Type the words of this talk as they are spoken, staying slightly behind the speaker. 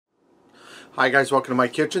Hi guys, welcome to my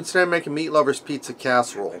kitchen. Today I'm making Meat Lover's Pizza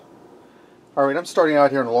Casserole. Alright, I'm starting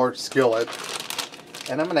out here in a large skillet,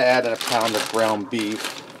 and I'm going to add in a pound of ground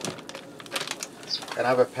beef, and I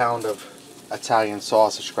have a pound of Italian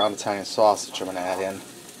sausage, ground Italian sausage I'm going to add in.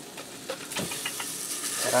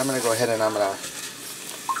 And I'm going to go ahead and I'm going to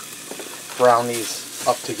brown these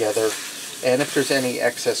up together, and if there's any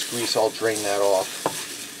excess grease I'll drain that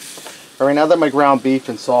off. Alright, now that my ground beef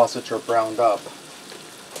and sausage are browned up,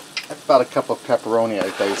 I have about a cup of pepperoni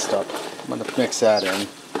I diced up. I'm going to mix that in.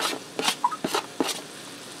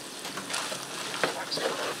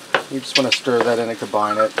 You just want to stir that in and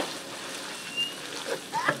combine it.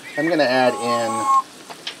 I'm going to add in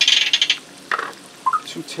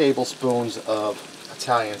 2 tablespoons of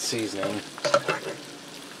Italian seasoning.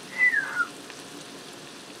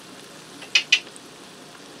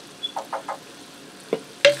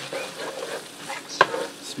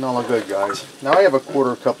 Smelling good, guys. Now I have a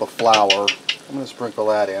 1/4 cup of flour. I'm going to sprinkle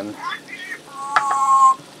that in.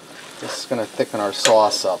 This is going to thicken our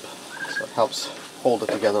sauce up, so it helps hold it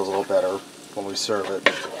together a little better when we serve it.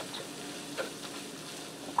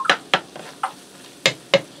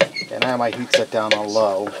 And I have my heat set down on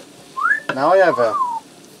low. Now I have a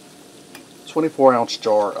 24-ounce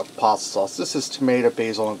jar of pasta sauce. This is tomato,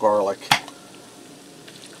 basil, and garlic.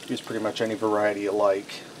 Use pretty much any variety you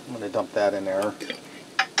like. I'm going to dump that in there.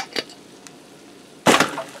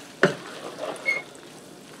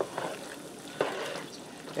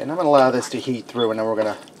 And I'm going to allow this to heat through, and then we're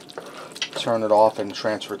going to turn it off and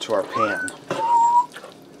transfer it to our pan.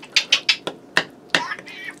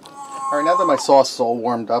 Alright, now that my sauce is all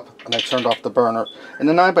warmed up and I turned off the burner, in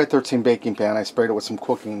the 9x13 baking pan I sprayed it with some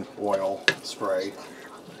cooking oil spray.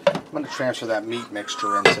 I'm going to transfer that meat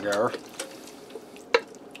mixture into there.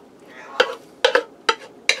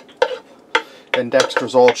 And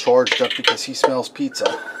Dexter's all charged up because he smells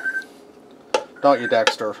pizza. Don't you,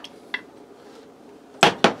 Dexter?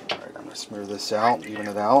 Smear this out, even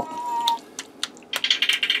it out.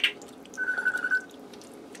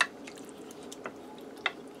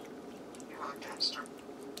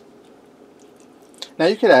 Now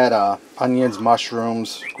you could add onions,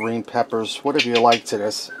 mushrooms, green peppers, whatever you like to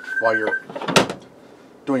this while you're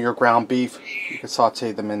doing your ground beef. You can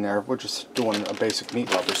saute them in there. We're just doing a basic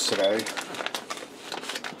Meat Lovers today.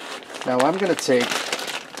 Now I'm going to take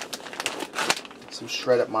some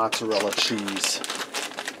shredded mozzarella cheese,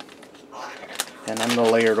 and I'm going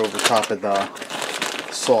to layer it over top of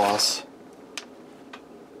the sauce.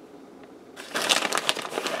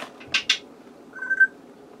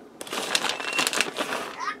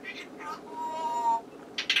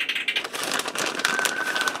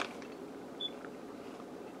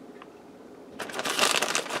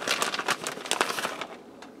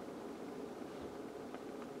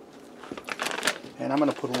 And I'm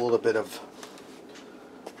going to put a little bit of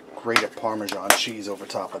grated Parmesan cheese over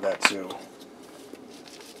top of that too.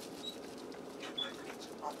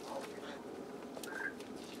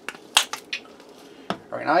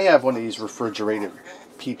 Alright, now I have one of these refrigerated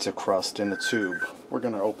pizza crust in the tube. We're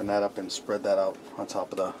going to open that up and spread that out on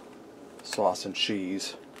top of the sauce and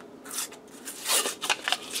cheese.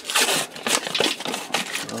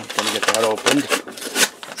 I'm going to get that opened.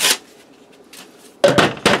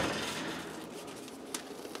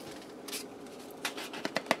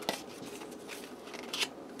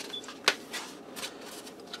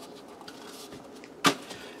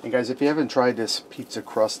 And guys, if you haven't tried this pizza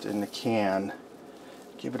crust in the can,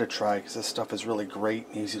 give it a try, because this stuff is really great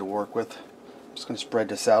and easy to work with. I'm just going to spread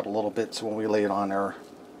this out a little bit so when we lay it on there,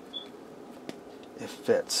 it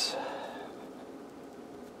fits.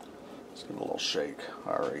 Just give it a little shake.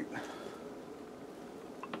 Alright.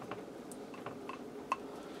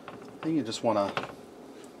 Then you just want to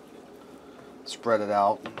spread it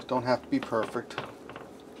out. Don't have to be perfect.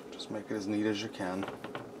 Just make it as neat as you can.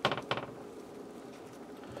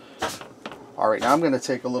 Alright, now I'm going to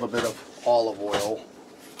take a little bit of olive oil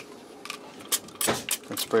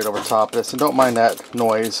and spray it over top of this. And don't mind that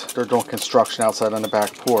noise. They're doing construction outside on the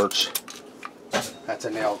back porch. That's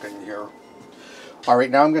a nail gun here.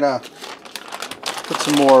 Alright, now I'm going to put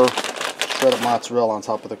some more shredded mozzarella on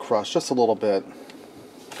top of the crust. Just a little bit.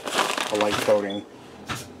 A light coating.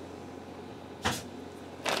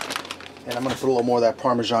 And I'm going to put a little more of that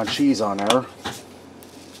Parmesan cheese on there.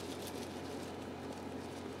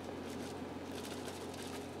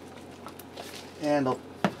 And a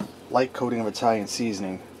light coating of Italian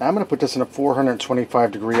seasoning. Now I'm going to put this in a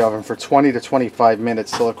 425-degree oven for 20 to 25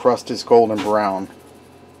 minutes till the crust is golden brown.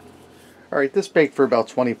 Alright, this baked for about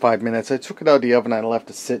 25 minutes. I took it out of the oven and I left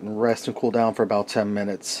it sit and rest and cool down for about 10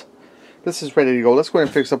 minutes. This is ready to go. Let's go ahead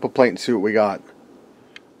and fix up a plate and see what we got.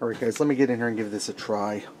 Alright guys, let me get in here and give this a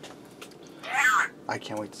try. I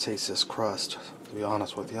can't wait to taste this crust, to be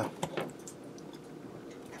honest with you.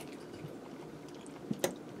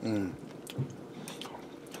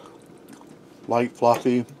 Light,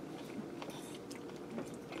 fluffy.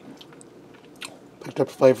 Picked up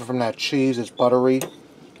flavor from that cheese. It's buttery.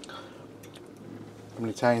 From the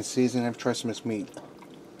Italian seasoning. I've tried some of this meat.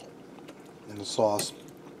 And the sauce.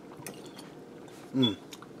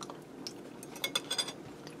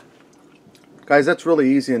 Guys, that's really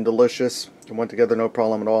easy and delicious. It went together no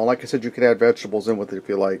problem at all. Like I said, you could add vegetables in with it if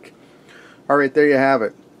you like. Alright, there you have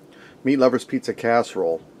it. Meat Lovers Pizza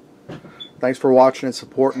Casserole. Thanks for watching and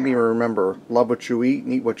supporting me. Remember, love what you eat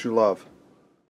and eat what you love.